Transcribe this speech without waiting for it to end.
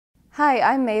Hi,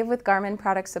 I'm Maeve with Garmin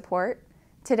Product Support.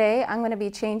 Today I'm going to be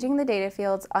changing the data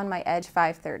fields on my Edge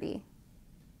 530.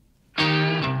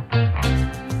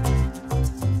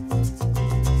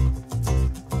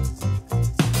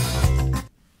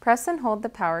 Press and hold the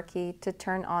power key to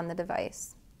turn on the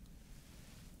device.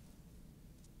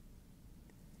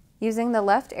 Using the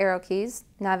left arrow keys,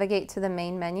 navigate to the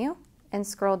main menu and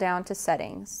scroll down to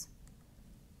Settings.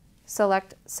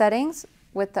 Select Settings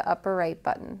with the upper right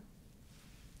button.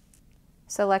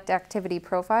 Select Activity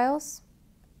Profiles.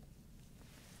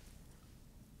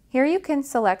 Here you can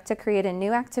select to create a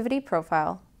new activity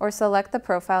profile or select the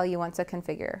profile you want to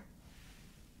configure.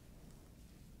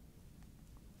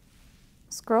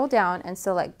 Scroll down and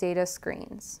select Data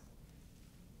Screens.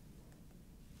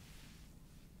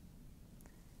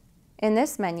 In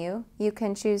this menu, you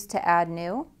can choose to add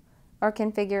new or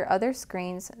configure other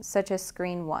screens such as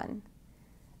Screen 1.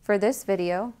 For this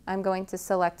video, I'm going to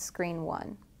select Screen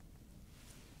 1.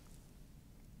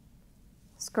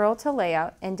 Scroll to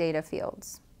Layout and Data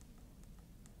Fields.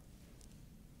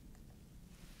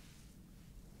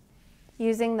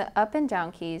 Using the up and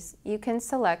down keys, you can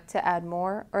select to add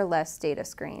more or less data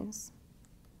screens.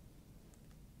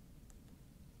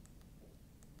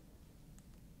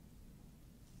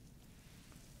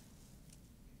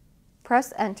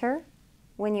 Press Enter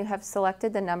when you have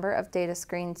selected the number of data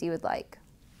screens you would like.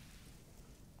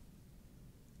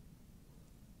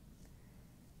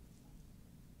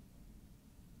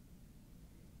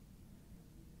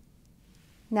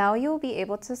 Now you will be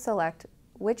able to select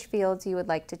which fields you would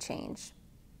like to change.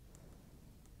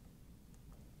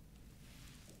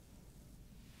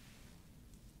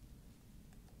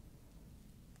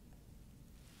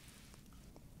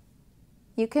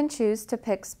 You can choose to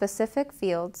pick specific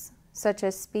fields such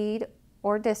as speed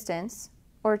or distance,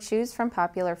 or choose from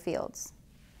popular fields.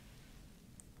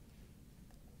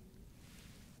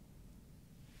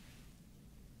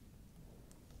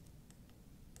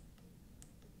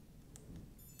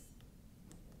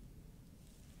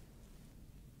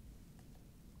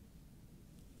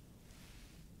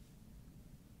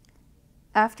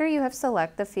 After you have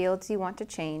selected the fields you want to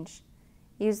change,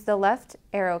 use the left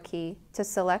arrow key to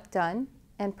select Done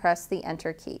and press the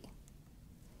Enter key.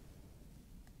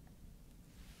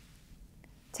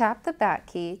 Tap the back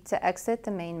key to exit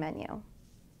the main menu.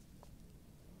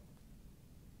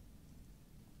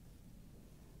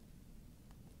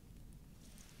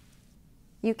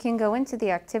 You can go into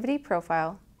the activity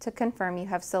profile to confirm you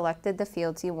have selected the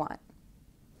fields you want.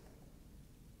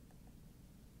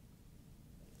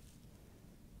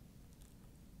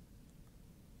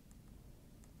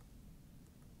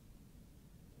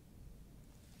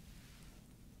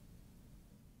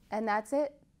 And that's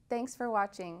it. Thanks for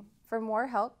watching. For more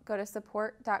help, go to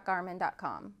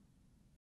support.garmin.com.